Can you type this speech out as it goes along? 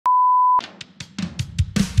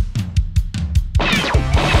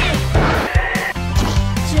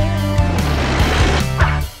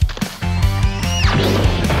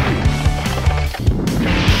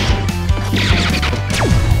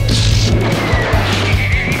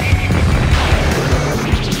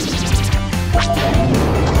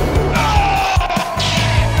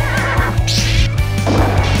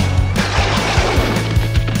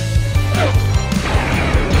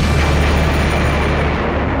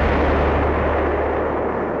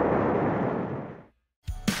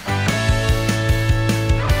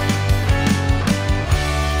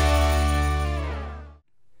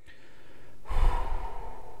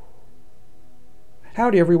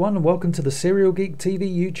Howdy everyone and welcome to the Serial Geek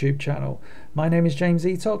TV YouTube channel. My name is James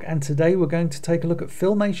Eatock and today we're going to take a look at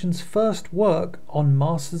Filmation's first work on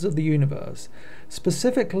Masters of the Universe.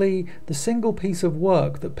 Specifically, the single piece of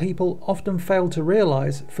work that people often fail to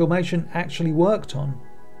realise Filmation actually worked on.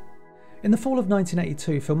 In the fall of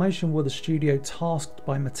 1982, Filmation were the studio tasked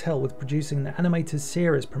by Mattel with producing an animated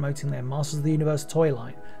series promoting their Masters of the Universe toy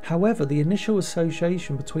line. However, the initial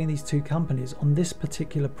association between these two companies on this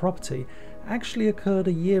particular property actually occurred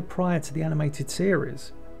a year prior to the animated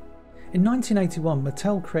series. In 1981,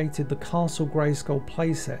 Mattel created the Castle Grayskull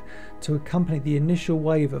playset to accompany the initial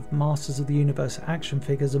wave of Masters of the Universe action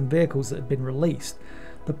figures and vehicles that had been released.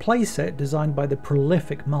 The playset, designed by the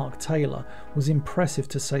prolific Mark Taylor, was impressive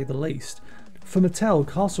to say the least. For Mattel,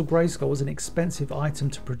 Castle Grayskull was an expensive item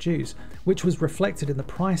to produce, which was reflected in the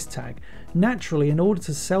price tag. Naturally, in order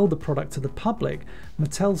to sell the product to the public,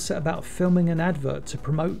 Mattel set about filming an advert to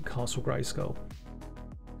promote Castle Grayskull.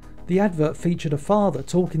 The advert featured a father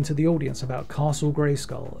talking to the audience about Castle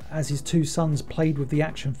Grayskull as his two sons played with the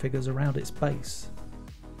action figures around its base.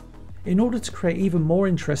 In order to create even more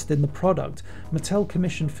interest in the product, Mattel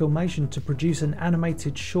commissioned Filmation to produce an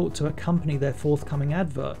animated short to accompany their forthcoming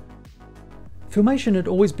advert. Filmation had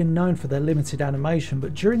always been known for their limited animation,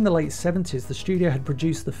 but during the late 70s the studio had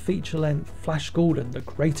produced the feature-length Flash Gordon, the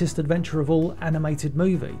greatest adventure of all animated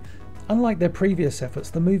movie. Unlike their previous efforts,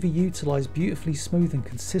 the movie utilised beautifully smooth and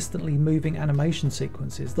consistently moving animation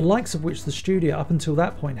sequences, the likes of which the studio up until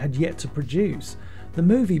that point had yet to produce. The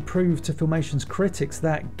movie proved to Filmation's critics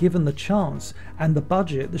that, given the chance and the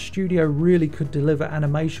budget, the studio really could deliver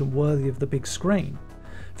animation worthy of the big screen.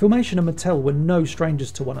 Filmation and Mattel were no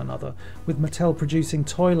strangers to one another, with Mattel producing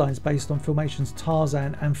toy lines based on Filmation's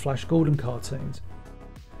Tarzan and Flash Gordon cartoons.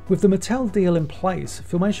 With the Mattel deal in place,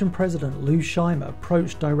 Filmation president Lou Scheimer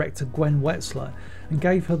approached director Gwen Wetzler and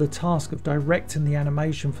gave her the task of directing the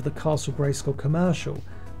animation for the Castle Grayskull commercial.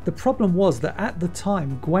 The problem was that at the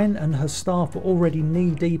time, Gwen and her staff were already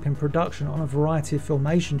knee-deep in production on a variety of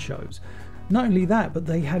Filmation shows. Not only that, but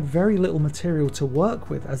they had very little material to work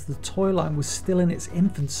with as the toy line was still in its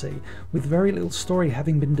infancy, with very little story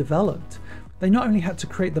having been developed. They not only had to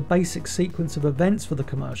create the basic sequence of events for the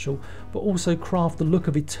commercial, but also craft the look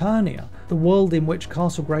of Eternia, the world in which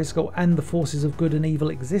Castle Grayskull and the forces of good and evil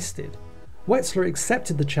existed. Wetzler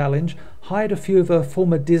accepted the challenge, hired a few of her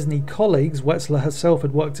former Disney colleagues — Wetzler herself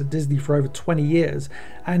had worked at Disney for over 20 years,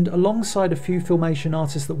 and alongside a few Filmation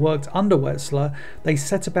artists that worked under Wetzler, they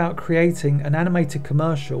set about creating an animated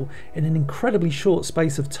commercial in an incredibly short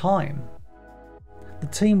space of time. The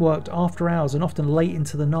team worked after hours and often late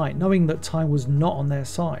into the night, knowing that time was not on their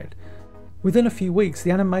side. Within a few weeks, the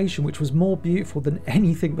animation, which was more beautiful than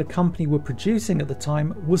anything the company were producing at the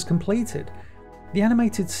time, was completed. The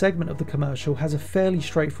animated segment of the commercial has a fairly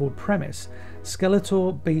straightforward premise.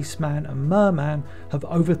 Skeletor, Beastman and Merman have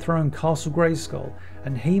overthrown Castle Grayskull,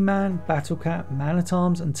 and He-Man, Battlecat,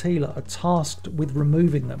 Man-at-Arms and Teela are tasked with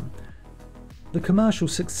removing them. The commercial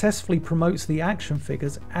successfully promotes the action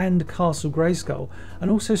figures and Castle Grayskull,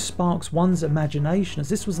 and also sparks one's imagination, as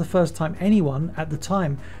this was the first time anyone at the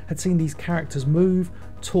time had seen these characters move,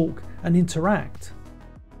 talk and interact.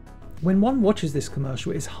 When one watches this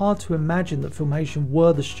commercial, it's hard to imagine that Filmation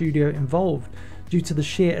were the studio involved due to the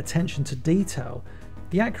sheer attention to detail.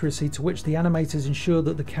 The accuracy to which the animators ensure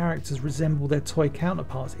that the characters resemble their toy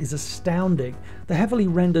counterparts is astounding. The heavily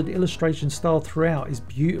rendered illustration style throughout is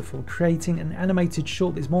beautiful, creating an animated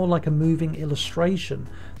short that is more like a moving illustration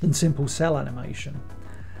than simple cell animation.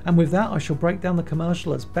 And with that, I shall break down the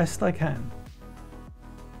commercial as best I can.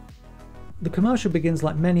 The commercial begins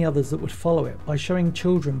like many others that would follow it, by showing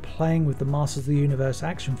children playing with the Masters of the Universe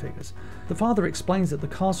action figures. The father explains that the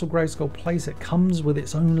Castle Grayskull playset comes with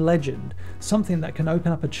its own legend, something that can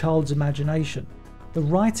open up a child's imagination. The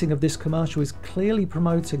writing of this commercial is clearly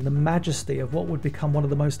promoting the majesty of what would become one of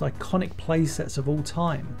the most iconic playsets of all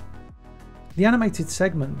time. The animated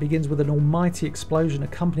segment begins with an almighty explosion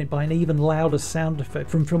accompanied by an even louder sound effect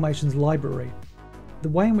from Filmation's library. The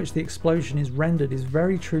way in which the explosion is rendered is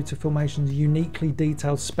very true to Filmation's uniquely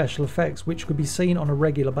detailed special effects, which could be seen on a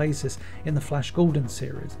regular basis in the Flash Gordon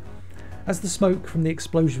series. As the smoke from the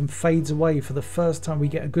explosion fades away, for the first time we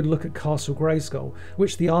get a good look at Castle Grayskull,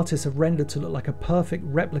 which the artists have rendered to look like a perfect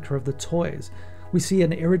replica of the toys. We see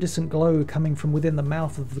an iridescent glow coming from within the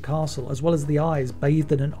mouth of the castle, as well as the eyes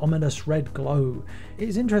bathed in an ominous red glow. It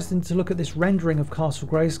is interesting to look at this rendering of Castle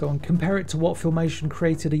Grayskull and compare it to what Filmation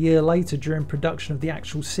created a year later during production of the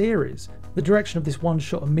actual series. The direction of this one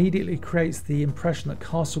shot immediately creates the impression that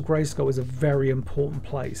Castle Grayskull is a very important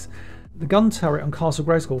place. The gun turret on Castle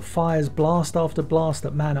Grayskull fires blast after blast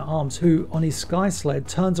at Man-at-Arms, who, on his sky sled,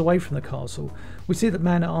 turns away from the castle. We see that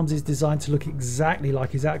Man-at-Arms is designed to look exactly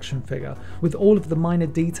like his action figure, with all of the minor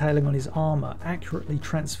detailing on his armour accurately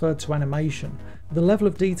transferred to animation. The level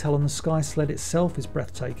of detail on the sky sled itself is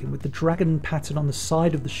breathtaking, with the dragon pattern on the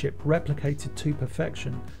side of the ship replicated to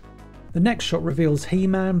perfection. The next shot reveals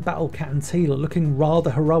He-Man, Battle-Cat and Teela looking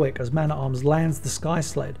rather heroic as Man-at-Arms lands the sky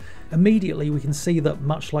sled. Immediately we can see that,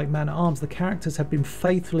 much like Man-at-Arms, the characters have been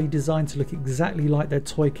faithfully designed to look exactly like their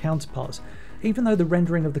toy counterparts. Even though the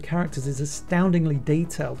rendering of the characters is astoundingly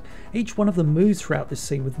detailed, each one of them moves throughout this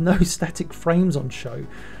scene with no static frames on show.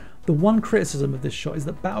 The one criticism of this shot is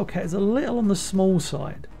that Battle-Cat is a little on the small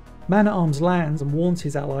side. Man-at-Arms lands and warns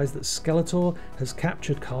his allies that Skeletor has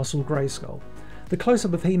captured Castle Grayskull. The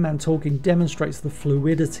close-up of He-Man talking demonstrates the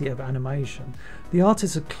fluidity of animation. The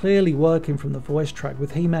artists are clearly working from the voice track,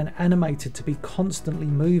 with He-Man animated to be constantly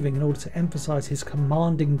moving in order to emphasise his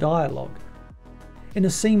commanding dialogue. In a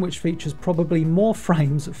scene which features probably more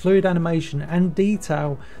frames, fluid animation and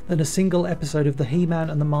detail than a single episode of the He-Man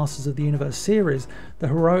and the Masters of the Universe series, the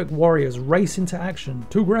heroic warriors race into action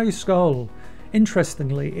to Grayskull.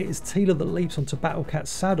 Interestingly, it is Teela that leaps onto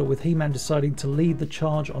Battle-Cat's saddle, with He-Man deciding to lead the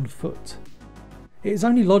charge on foot. It is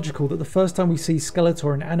only logical that the first time we see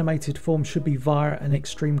Skeletor in animated form should be via an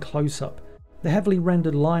extreme close-up. The heavily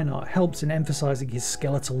rendered line art helps in emphasising his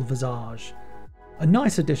skeletal visage. A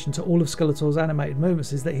nice addition to all of Skeletor's animated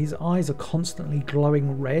movements is that his eyes are constantly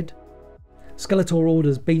glowing red. Skeletor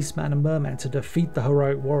orders Beastman and Merman to defeat the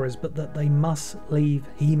heroic warriors, but that they must leave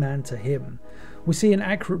He-Man to him. We see an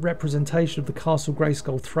accurate representation of the Castle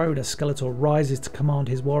Grayskull throne as Skeletor rises to command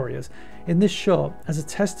his warriors. In this shot, as a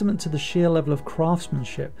testament to the sheer level of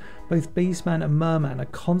craftsmanship, both Beastman and Merman are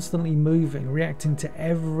constantly moving, reacting to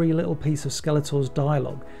every little piece of Skeletor's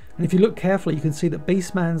dialogue. And if you look carefully, you can see that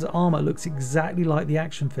Beastman's armour looks exactly like the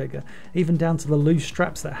action figure, even down to the loose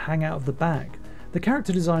straps that hang out of the back. The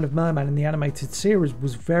character design of Merman in the animated series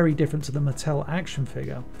was very different to the Mattel action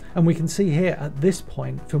figure, and we can see here at this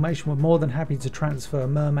point Filmation were more than happy to transfer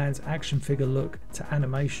Merman's action figure look to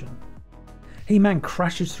animation. He-Man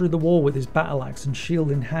crashes through the wall with his battle axe and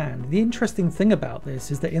shield in hand. The interesting thing about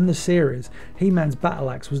this is that in the series, He-Man's battle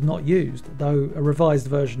axe was not used, though a revised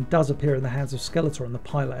version does appear in the hands of Skeletor in the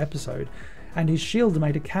pilot episode, and his shield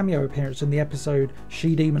made a cameo appearance in the episode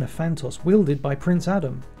She-Demon of Phantos, wielded by Prince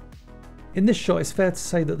Adam. In this shot, it's fair to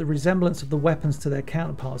say that the resemblance of the weapons to their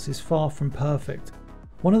counterparts is far from perfect.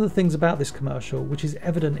 One of the things about this commercial, which is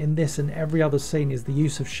evident in this and every other scene, is the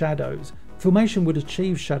use of shadows. Filmation would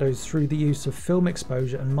achieve shadows through the use of film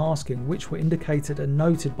exposure and masking, which were indicated and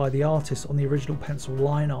noted by the artist on the original pencil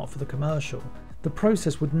line art for the commercial. The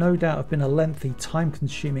process would no doubt have been a lengthy,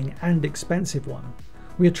 time-consuming and expensive one.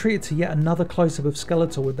 We are treated to yet another close-up of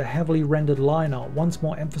Skeletor with the heavily rendered line art once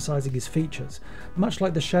more emphasising his features. Much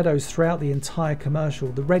like the shadows throughout the entire commercial,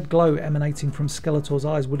 the red glow emanating from Skeletor's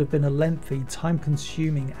eyes would have been a lengthy,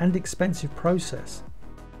 time-consuming and expensive process.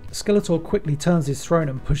 Skeletor quickly turns his throne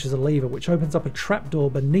and pushes a lever, which opens up a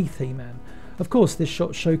trapdoor beneath He-Man. Of course, this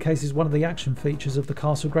shot showcases one of the action features of the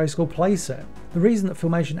Castle Grayskull playset. The reason that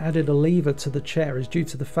Filmation added a lever to the chair is due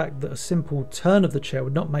to the fact that a simple turn of the chair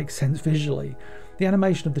would not make sense visually. The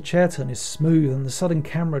animation of the chair turn is smooth, and the sudden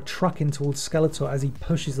camera trucking towards Skeletor as he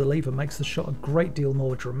pushes the lever makes the shot a great deal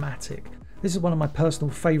more dramatic. This is one of my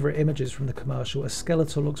personal favourite images from the commercial, as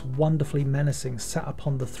Skeletor looks wonderfully menacing sat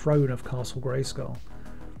upon the throne of Castle Grayskull.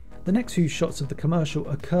 The next few shots of the commercial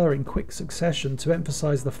occur in quick succession to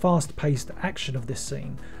emphasise the fast-paced action of this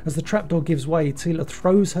scene. As the trapdoor gives way, Teela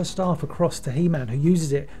throws her staff across to He-Man, who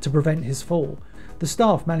uses it to prevent his fall. The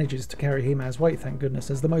staff manages to carry He-Man's weight, thank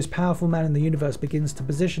goodness, as the most powerful man in the universe begins to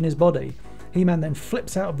position his body. He-Man then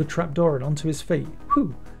flips out of the trapdoor and onto his feet.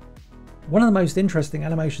 Whew! One of the most interesting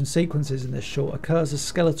animation sequences in this short occurs as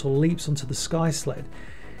Skeletor leaps onto the sky sled.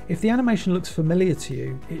 If the animation looks familiar to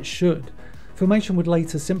you, it should. Filmation would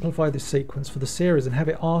later simplify this sequence for the series and have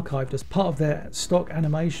it archived as part of their stock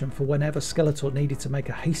animation for whenever Skeletor needed to make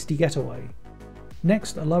a hasty getaway.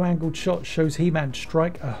 Next, a low-angled shot shows He-Man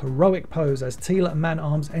strike a heroic pose as Teela and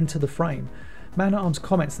Man-at-Arms enter the frame. Man-at-Arms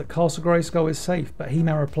comments that Castle Grayskull is safe, but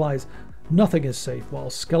He-Man replies, "Nothing is safe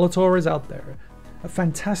while Skeletor is out there." A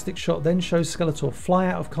fantastic shot then shows Skeletor fly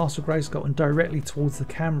out of Castle Grayskull and directly towards the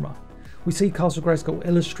camera. We see Castle Grayskull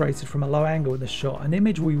illustrated from a low angle in this shot, an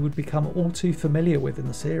image we would become all too familiar with in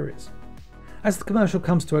the series. As the commercial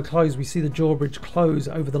comes to a close, we see the drawbridge close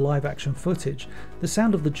over the live action footage. The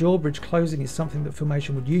sound of the drawbridge closing is something that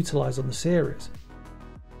Filmation would utilise on the series.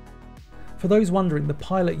 For those wondering, the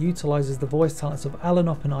pilot utilises the voice talents of Alan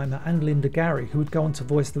Oppenheimer and Linda Gary, who would go on to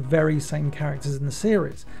voice the very same characters in the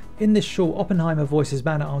series. In this short, Oppenheimer voices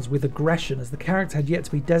Man-at-Arms with aggression, as the character had yet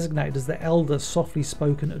to be designated as the elder, softly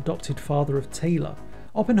spoken adopted father of Teela.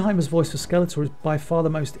 Oppenheimer's voice for Skeletor is by far the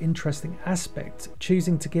most interesting aspect,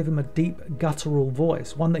 choosing to give him a deep, guttural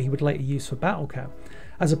voice, one that he would later use for Battle Cat,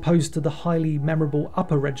 as opposed to the highly memorable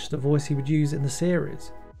upper register voice he would use in the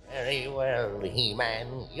series. Very well,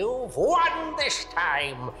 He-Man, you've won this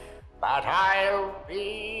time, but I'll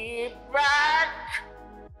be back!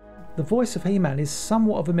 The voice of He-Man is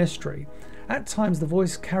somewhat of a mystery. At times the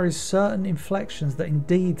voice carries certain inflections that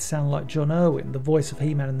indeed sound like John Irwin, the voice of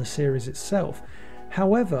He-Man in the series itself.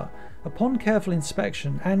 However, upon careful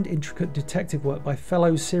inspection and intricate detective work by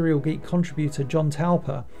fellow Serial Geek contributor John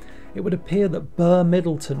Talper, it would appear that Burr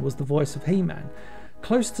Middleton was the voice of He-Man.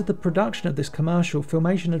 Close to the production of this commercial,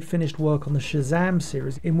 Filmation had finished work on the Shazam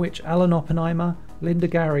series, in which Alan Oppenheimer, Linda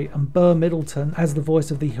Gary and Burr Middleton, as the voice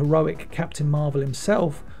of the heroic Captain Marvel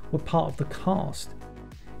himself, were part of the cast.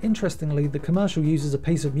 Interestingly, the commercial uses a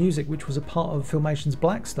piece of music which was a part of Filmation's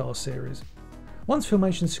Black Star series. Once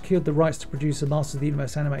Filmation secured the rights to produce a Masters of the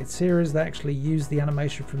Universe animated series, they actually used the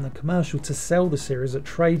animation from the commercial to sell the series at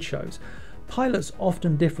trade shows. Pilots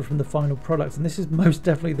often differ from the final product, and this is most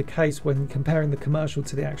definitely the case when comparing the commercial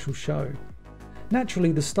to the actual show.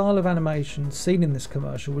 Naturally, the style of animation seen in this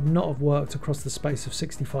commercial would not have worked across the space of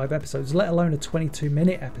 65 episodes, let alone a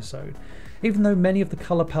 22-minute episode. Even though many of the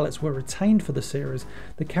colour palettes were retained for the series,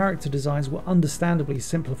 the character designs were understandably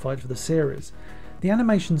simplified for the series. The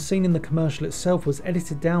animation seen in the commercial itself was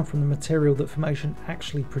edited down from the material that Filmation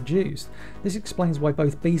actually produced. This explains why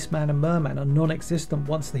both Beastman and Merman are non-existent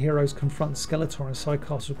once the heroes confront Skeletor inside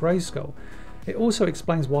Castle Grayskull. It also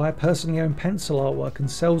explains why I personally own pencil artwork and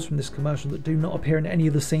cells from this commercial that do not appear in any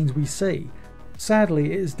of the scenes we see.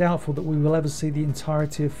 Sadly, it is doubtful that we will ever see the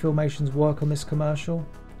entirety of Filmation's work on this commercial.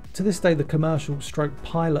 To this day, the commercial stroke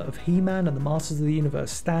pilot of He-Man and the Masters of the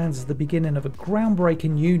Universe stands as the beginning of a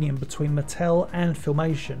groundbreaking union between Mattel and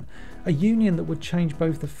Filmation, a union that would change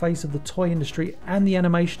both the face of the toy industry and the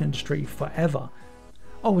animation industry forever.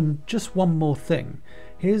 Oh, and just one more thing.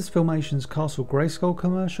 Here's Filmation's Castle Grayskull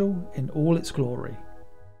commercial in all its glory.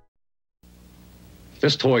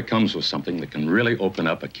 This toy comes with something that can really open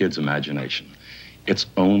up a kid's imagination. Its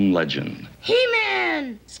own legend.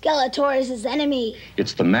 He-Man! Skeletor is his enemy.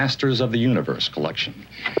 It's the Masters of the Universe collection.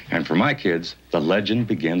 And for my kids, the legend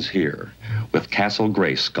begins here with Castle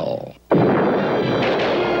Grayskull.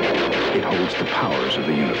 It holds the powers of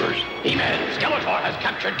the universe. He-Man, Skeletor has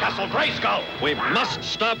captured Castle Grayskull! We must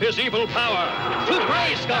stop his evil power! To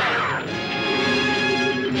Grayskull!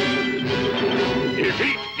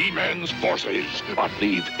 Defeat He-Man's forces, but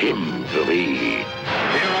leave him to me. Here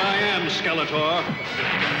I am, Skeletor.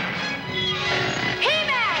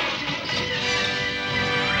 He-Man!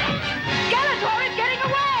 Skeletor is getting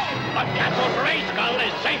away! But Castle Grayskull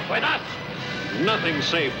is safe with us! Nothing's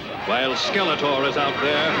safe while Skeletor is out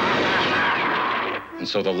there. And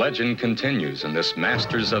so the legend continues in this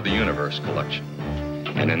Masters of the Universe collection.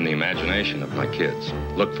 And in the imagination of my kids.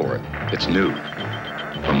 Look for it. It's new.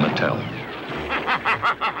 From Mattel.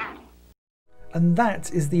 And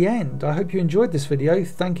that is the end. I hope you enjoyed this video.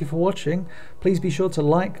 Thank you for watching. Please be sure to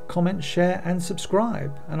like, comment, share and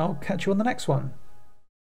subscribe, and I'll catch you on the next one.